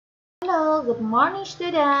Hello, good morning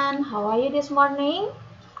student. How are you this morning?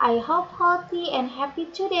 I hope healthy and happy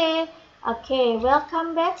today. Okay,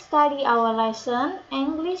 welcome back study our lesson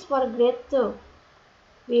English for grade 2.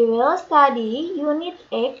 We will study Unit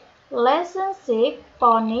 8, Lesson 6,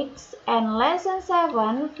 Phonics and Lesson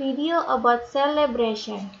 7, video about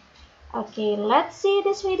celebration. Okay, let's see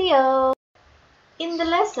this video. In the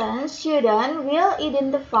lesson, students will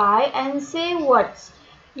identify and say words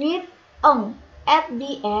with at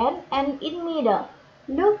the end and in middle.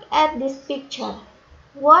 Look at this picture.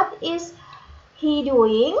 What is he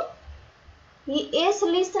doing? He is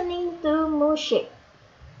listening to music.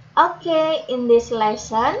 Okay, in this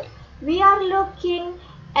lesson, we are looking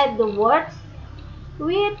at the words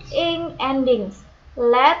with ing endings.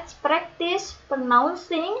 Let's practice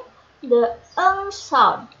pronouncing the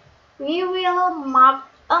sound. We will mark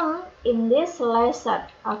in this lesson.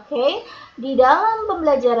 Okay, di dalam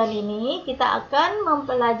pembelajaran ini kita akan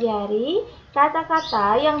mempelajari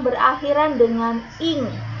kata-kata yang berakhiran dengan ing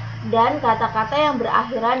dan kata-kata yang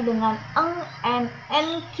berakhiran dengan and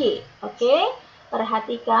nk. Okay,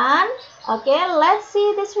 perhatikan. Okay, let's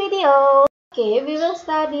see this video. Okay, we will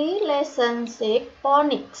study lesson 6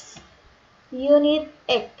 phonics. Unit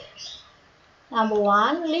 8. Number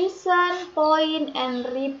 1, listen, point, and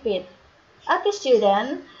repeat. Okay,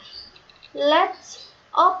 student, let's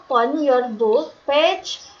open your book,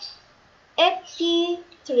 page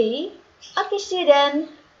 83. Okay, student,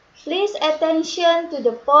 please attention to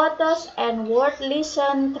the photos and word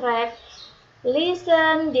listen track.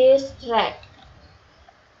 Listen this track.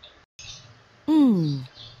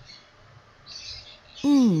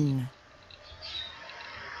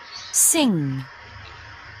 Sing.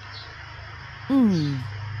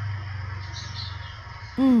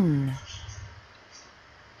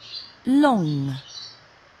 Long.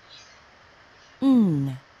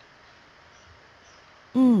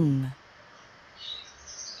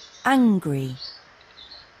 Angry.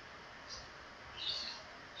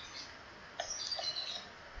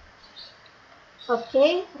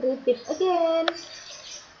 Okay, repeat again.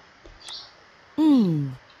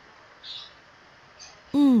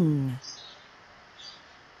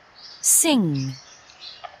 Sing.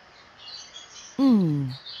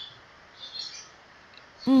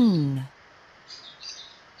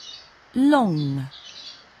 Long.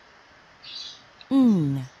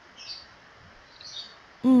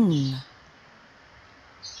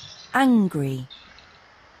 Angry.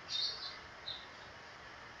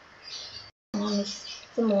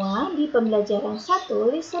 Semua di pembelajaran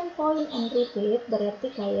 1 listen, point, and repeat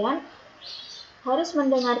berarti kalian harus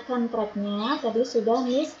mendengarkan tracknya. Tadi sudah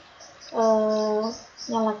Miss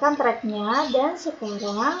nyalakan tracknya dan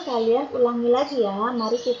sekarang kalian ulangi lagi ya.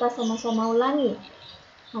 Mari kita sama-sama ulangi.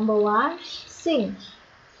 Number 1, sing.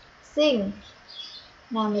 Sing.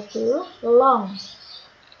 Number 2, long.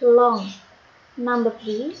 Long. Number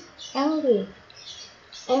 3, angry.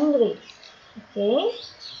 Angry. Okay.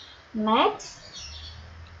 Next.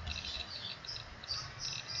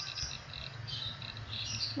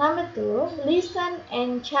 Number 2, listen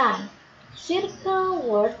and chant. Circle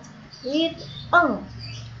words with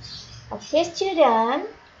Okay, student.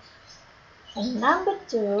 And number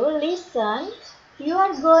 2, listen. You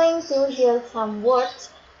are going to hear some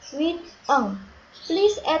words with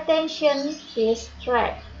Please attention this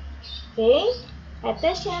track. Okay,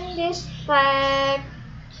 attention this track.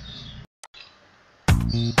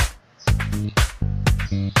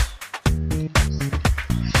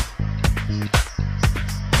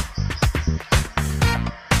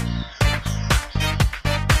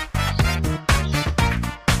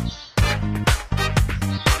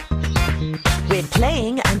 We're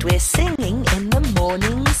playing and we're singing in the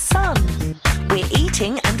morning sun. We're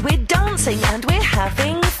eating and we're dancing and we're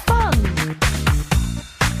having fun.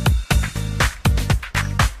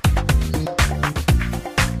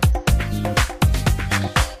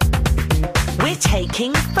 We're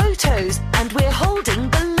taking photos and we're holding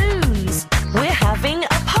balloons. We're having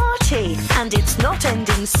a party and it's not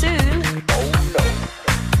ending soon. Oh no.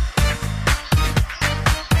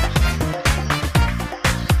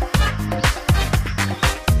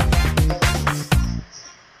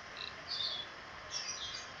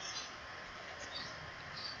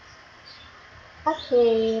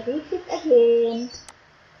 Okay, repeat again.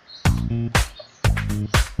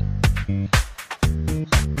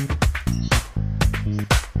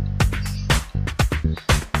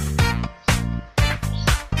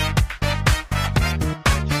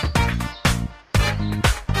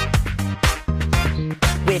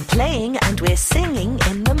 We're playing and we're singing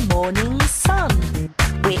in the morning sun.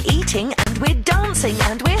 We're eating and we're dancing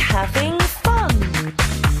and we're having fun.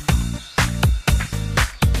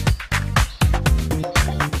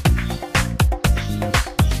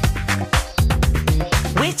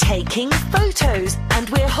 taking photos and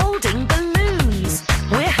we're holding balloons.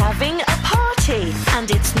 We're having a party and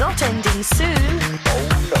it's not ending soon. Oh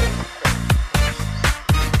no.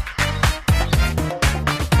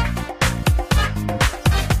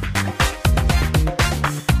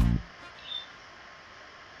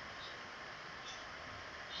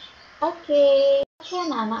 Oke,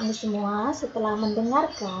 anak-anak semua, setelah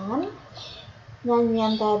mendengarkan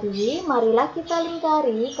nyanyian tadi, marilah kita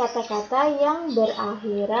lingkari kata-kata yang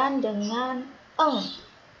berakhiran dengan eng.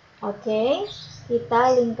 Oke,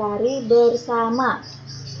 kita lingkari bersama.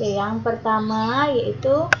 Oke, yang pertama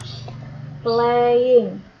yaitu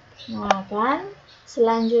playing. Nah, kan?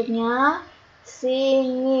 Selanjutnya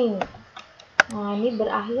singing. Nah, ini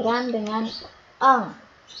berakhiran dengan eng.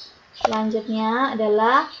 Selanjutnya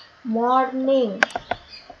adalah morning.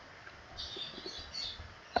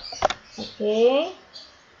 Oke.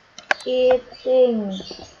 Eating.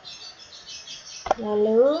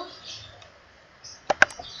 Lalu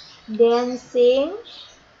dancing.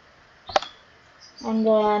 And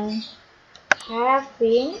then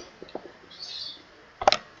having.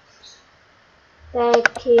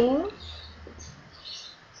 Taking.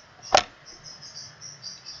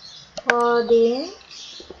 Holding.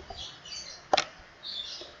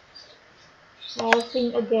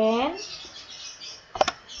 Having again,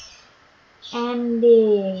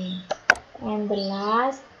 ending, and the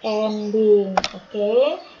last ending.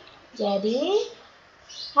 Oke, jadi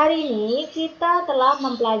hari ini kita telah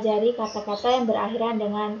mempelajari kata-kata yang berakhiran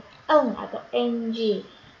dengan eng atau eng.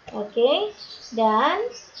 Oke, dan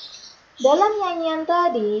dalam nyanyian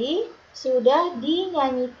tadi sudah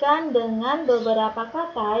dinyanyikan dengan beberapa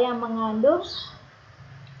kata yang mengandung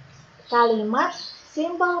kalimat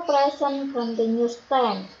simple present continuous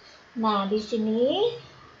tense. Nah, di sini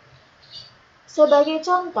sebagai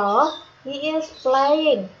contoh, he is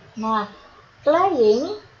playing. Nah,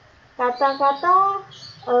 playing kata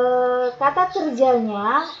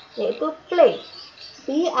kerjanya yaitu play.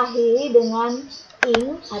 Diakhiri dengan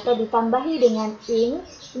ing atau ditambahi dengan ing.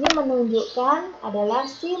 Ini menunjukkan adalah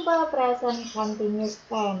simple present continuous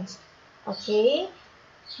tense. Oke.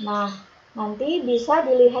 Nah, nanti bisa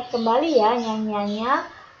dilihat kembali ya nyanyiannya,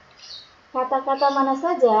 kata-kata mana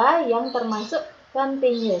saja yang termasuk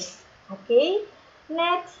continuous. Oke,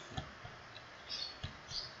 next.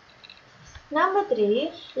 Number 3,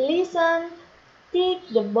 listen, tick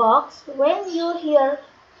the box when you hear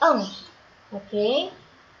eng. Oke,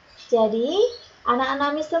 jadi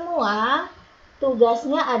anak-anak semua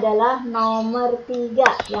tugasnya adalah nomor 3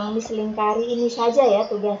 yang diselingkari ini saja ya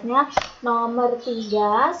tugasnya. Nomor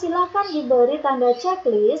 3, silakan diberi tanda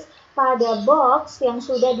checklist pada box yang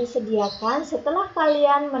sudah disediakan setelah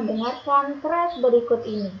kalian mendengarkan track berikut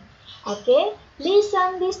ini. Oke,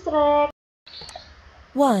 listen this track.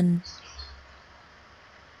 1.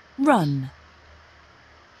 Run.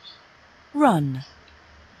 Run.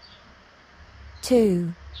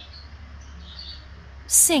 2.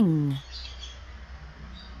 Sing.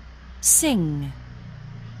 Sing.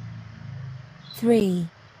 3.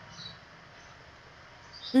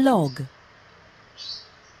 Log.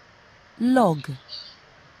 Log.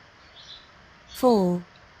 4.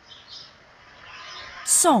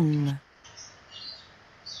 Song.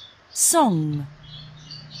 Song.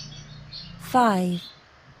 5.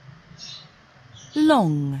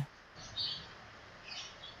 Long.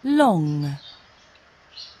 Long.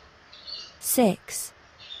 6.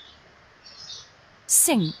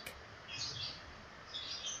 Sink.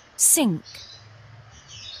 Sink.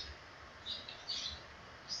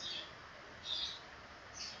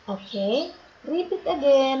 Okay, repeat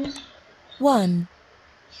again. 1.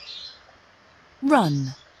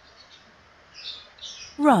 Run.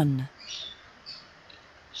 Run.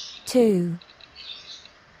 2.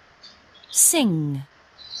 Sing.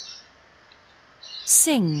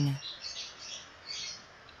 Sing.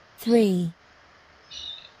 3.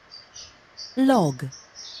 Log.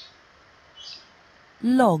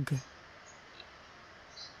 Log.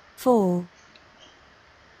 4.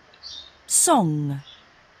 Song.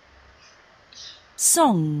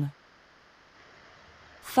 Song.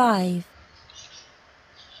 5.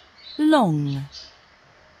 Long.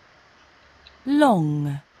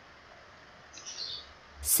 Long.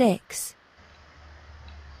 6.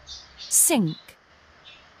 Sink.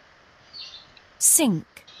 Sink.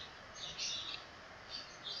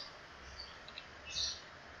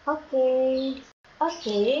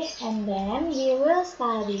 Okay, and then we will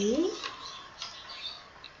study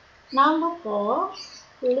number 4.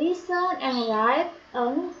 Listen and write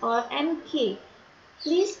an or an key.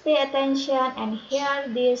 Please pay attention and hear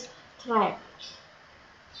this track.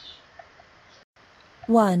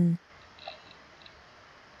 1.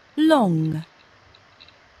 long,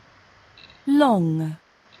 long.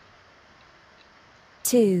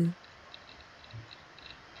 2.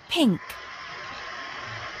 Pink,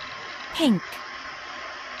 pink.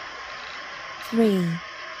 3.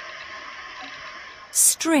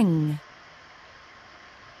 String,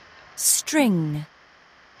 string.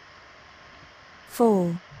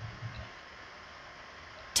 4.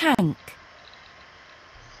 Tank,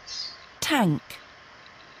 tank.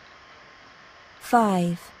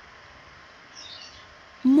 5.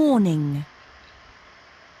 Morning,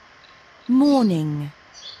 morning.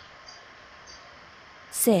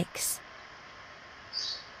 6.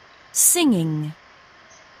 Singing,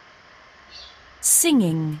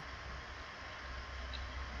 singing.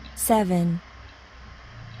 7.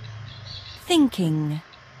 Thinking,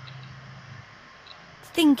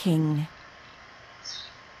 thinking.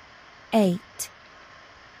 8.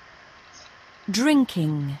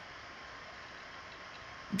 Drinking,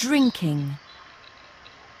 drinking.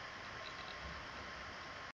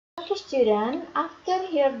 Okay, student, after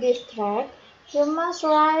hear this track, you must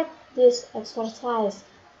write this exercise.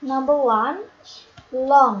 Number 1,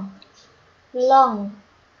 long, long.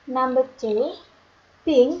 Number 2,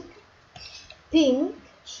 pink, pink.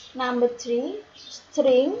 Number 3,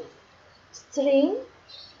 string, string.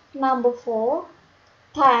 Number 4,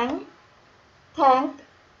 tank, tank.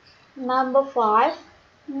 Number 5,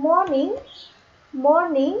 morning,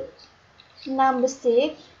 morning. Number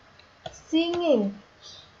 6, singing,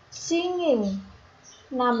 singing.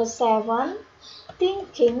 Number 7,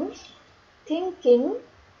 thinking, thinking.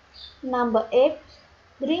 Number 8,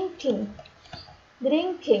 drinking,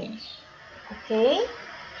 drinking. Okay,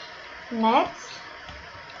 next,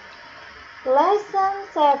 lesson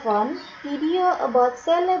 7, video about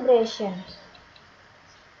celebration.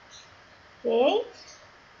 Okay,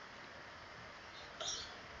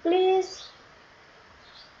 please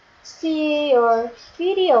see your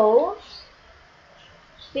video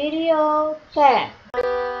 10.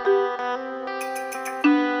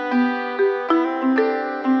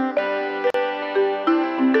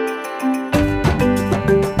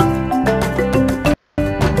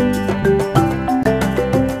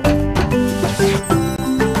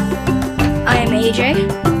 I'm AJ.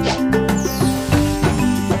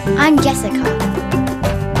 I'm Jessica.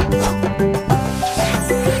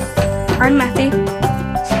 I'm Matthew.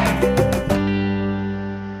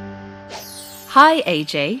 Hi,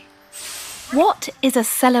 AJ. What is a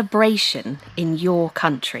celebration in your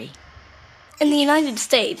country? In the United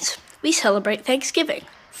States, we celebrate Thanksgiving.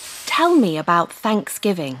 Tell me about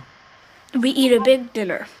Thanksgiving. We eat a big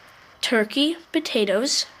dinner. Turkey,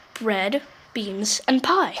 potatoes, bread, beans, and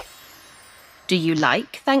pie. Do you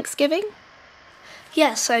like Thanksgiving?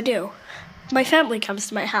 Yes, I do. My family comes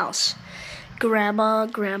to my house. Grandma,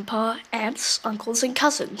 grandpa, aunts, uncles, and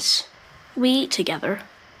cousins. We eat together.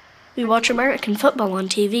 We watch American football on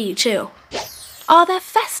TV, too. Are there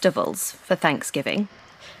festivals for Thanksgiving?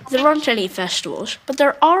 There aren't any festivals, but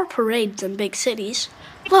there are parades in big cities.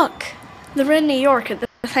 Look, they're in New York at the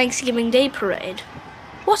Thanksgiving Day Parade.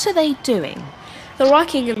 What are they doing? They're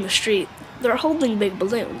walking in the street. They're holding big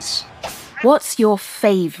balloons. What's your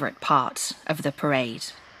favourite part of the parade?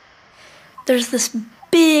 There's this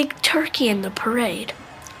big turkey in the parade.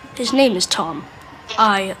 His name is Tom.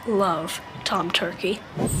 I love Tom Turkey.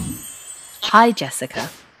 Hi, Jessica.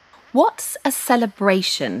 What's a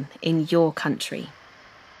celebration in your country?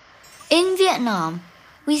 In Vietnam,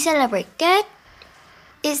 we celebrate Tet.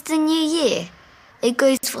 It's the New Year. It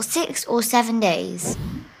goes for 6 or 7 days.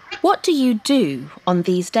 What do you do on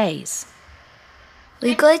these days?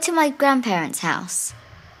 We go to my grandparents' house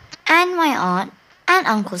and my aunt and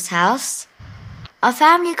uncle's house. Our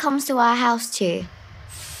family comes to our house too.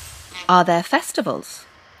 Are there festivals?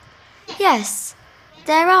 Yes,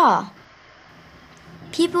 there are.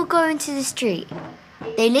 People go into the street.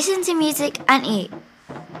 They listen to music and eat.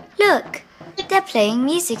 Look, they're playing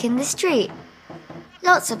music in the street.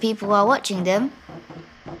 Lots of people are watching them.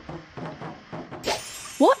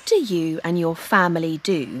 What do you and your family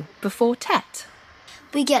do before Tet?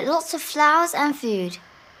 We get lots of flowers and food.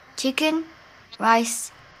 Chicken,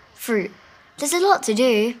 rice, fruit. There's a lot to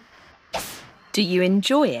do. Do you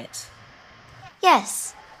enjoy it?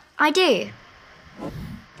 Yes, I do.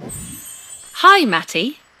 Hi,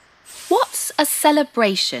 Matty. What's a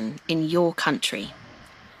celebration in your country?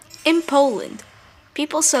 In Poland,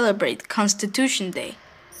 people celebrate Constitution Day.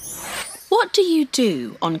 What do you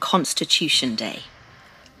do on Constitution Day?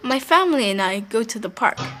 My family and I go to the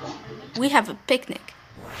park. We have a picnic.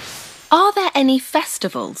 Are there any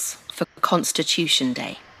festivals for Constitution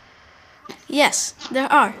Day? Yes,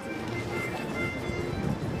 there are.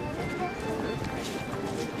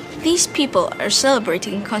 These people are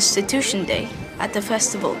celebrating Constitution Day at the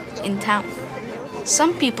festival in town.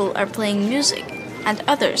 Some people are playing music and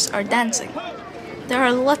others are dancing. There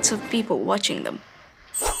are lots of people watching them.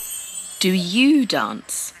 Do you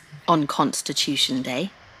dance on Constitution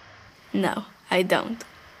Day? No, I don't.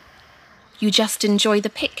 You just enjoy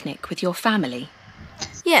the picnic with your family?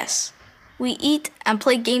 Yes, we eat and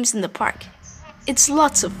play games in the park. It's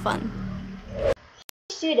lots of fun.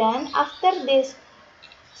 Students, after this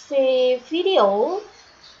video,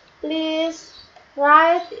 please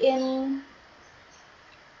write in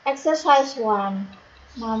exercise 1.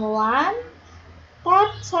 Number 1,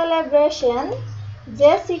 Tet celebration,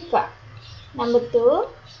 Jessica. Number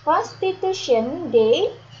 2, Constitution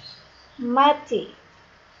Day, Matty.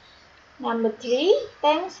 Number 3,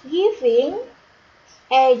 Thanksgiving,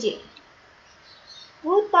 AJ.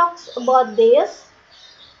 Who talks about this?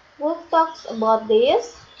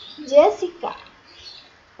 Jessica.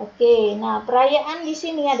 Oke, nah perayaan di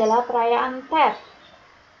sini adalah perayaan Tet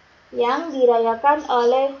yang dirayakan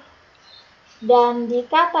oleh dan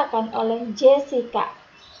dikatakan oleh Jessica.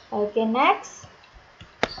 Oke, next.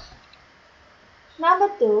 Number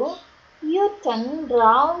 2, you can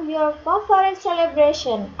draw your favorite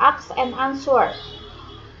celebration, ask and answer.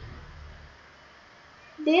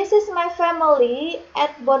 This is my family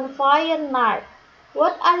at bonfire night.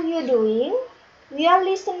 What are you doing? We are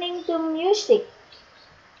listening to music.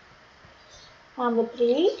 Number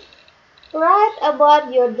 3, write about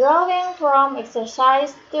your drawing from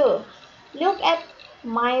exercise 2. Look at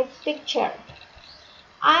my picture.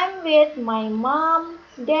 I'm with my mom,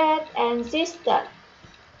 dad, and sister.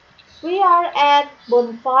 We are at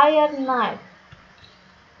bonfire night.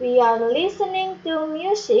 We are listening to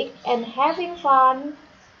music and having fun.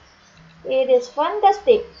 It is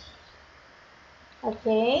fantastic.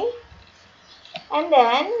 Okay. And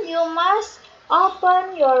then you must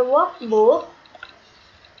open your workbook,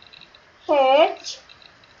 page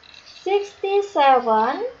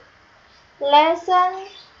 67, lesson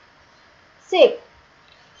 6.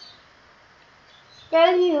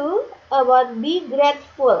 Value about be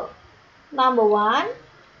grateful. Number 1,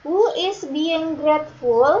 who is being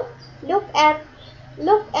grateful? Look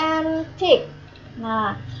and think.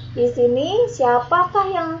 Nah, di sini siapakah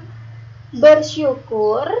yang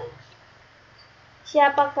bersyukur?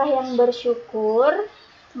 Siapakah yang bersyukur?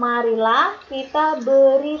 Marilah kita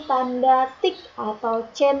beri tanda tik atau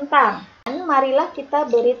centang. Dan marilah kita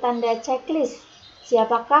beri tanda checklist.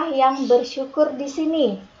 Siapakah yang bersyukur di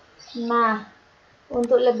sini? Nah,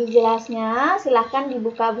 untuk lebih jelasnya, silahkan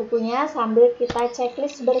dibuka bukunya sambil kita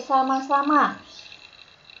checklist bersama-sama.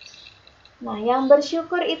 Nah, yang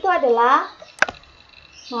bersyukur itu adalah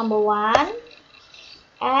number 1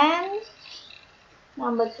 and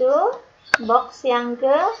number 2, box yang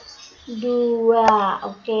kedua.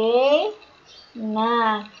 Oke.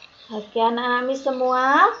 Nah, oke anak-anak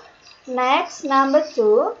semua. Next, number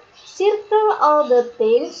 2, circle all the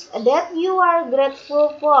things that you are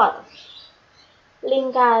grateful for.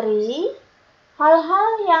 Lingkari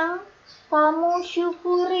hal-hal yang kamu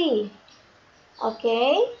syukuri.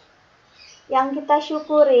 Oke. Yang kita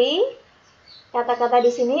syukuri, kata-kata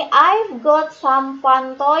di sini, I've got some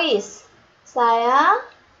fun toys. Saya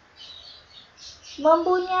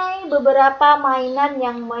mempunyai beberapa mainan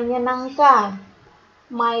yang menyenangkan.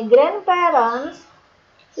 My grandparents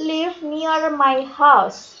live near my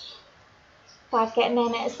house. Kakek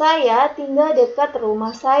nenek saya tinggal dekat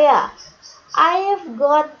rumah saya. I've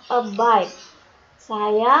got a bike.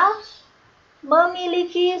 Saya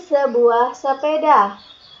memiliki sebuah sepeda.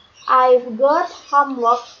 I've got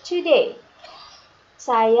homework today.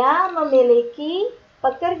 Saya memiliki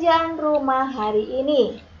pekerjaan rumah hari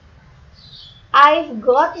ini. I've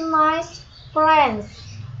got nice friends.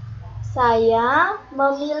 Saya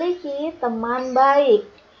memiliki teman baik.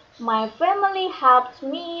 My family helps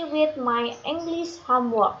me with my English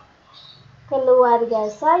homework.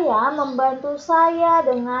 Keluarga saya membantu saya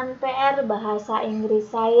dengan PR bahasa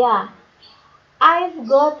Inggris saya. I've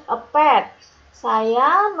got a pet.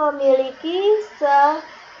 Saya memiliki seekor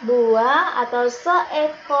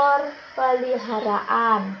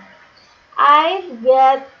peliharaan. I've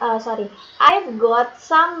got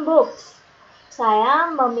some books.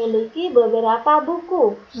 Saya memiliki beberapa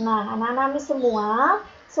buku. Nah, anak-anak semua,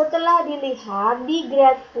 setelah dilihat di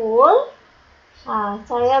grateful,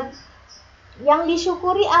 yang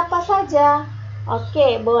disyukuri apa saja?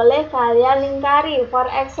 Oke, boleh kalian lingkari. For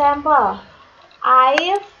example,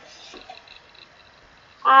 I've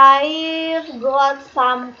got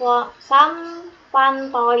some fun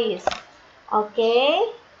toys.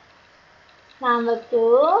 Oke. Number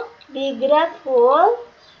 2, be grateful.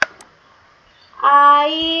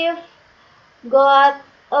 I've got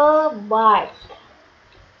a bike.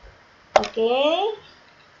 Okay.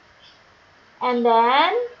 And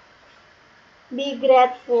then be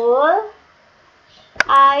grateful.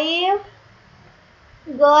 I've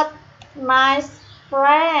got nice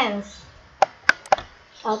friends.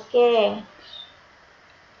 Okay.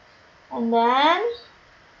 And then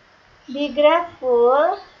be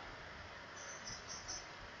grateful.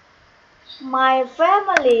 My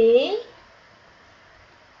family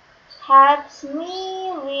helps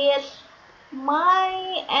me with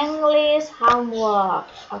my English homework.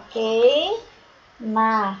 Okay.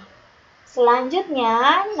 Nah,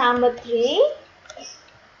 selanjutnya number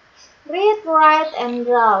 3. Read, write, and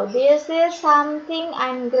draw. This is something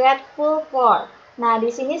I'm grateful for. Nah,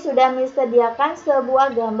 di sini sudah disediakan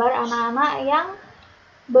sebuah gambar anak-anak yang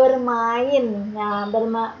bermain. Nah,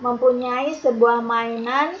 mempunyai sebuah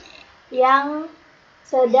mainan yang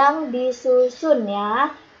sedang disusun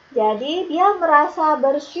ya. Jadi dia merasa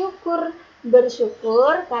bersyukur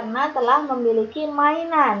karena telah memiliki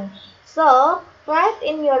mainan. So, write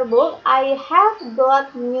in your book, I have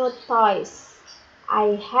got new toys.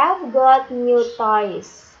 I have got new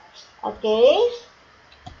toys. Okay?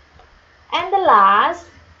 And the last,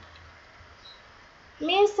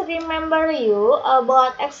 Miss remember you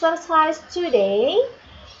about exercise today.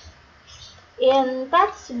 In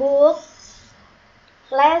textbook,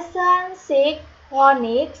 lesson 6,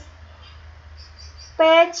 phonics,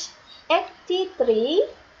 page 83,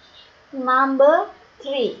 number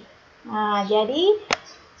 3. Nah, jadi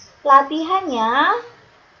latihannya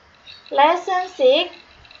lesson 6,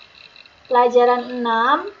 pelajaran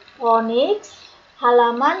 6, phonics,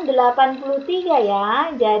 halaman 83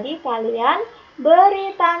 ya. Jadi kalian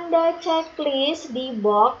beri tanda checklist di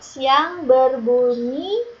box yang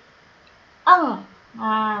berbunyi eng.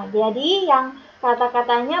 Nah, jadi yang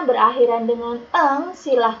kata-katanya berakhiran dengan eng,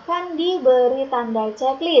 silahkan diberi tanda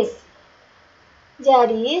checklist.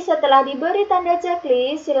 Jadi, setelah diberi tanda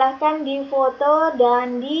checklist, silahkan difoto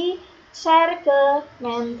dan di-share ke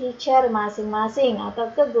main teacher masing-masing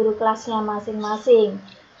atau ke guru kelasnya masing-masing.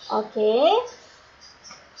 Okay?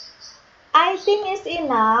 I think it's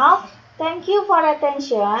enough. Thank you for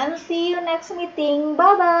attention. See you next meeting.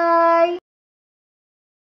 Bye-bye.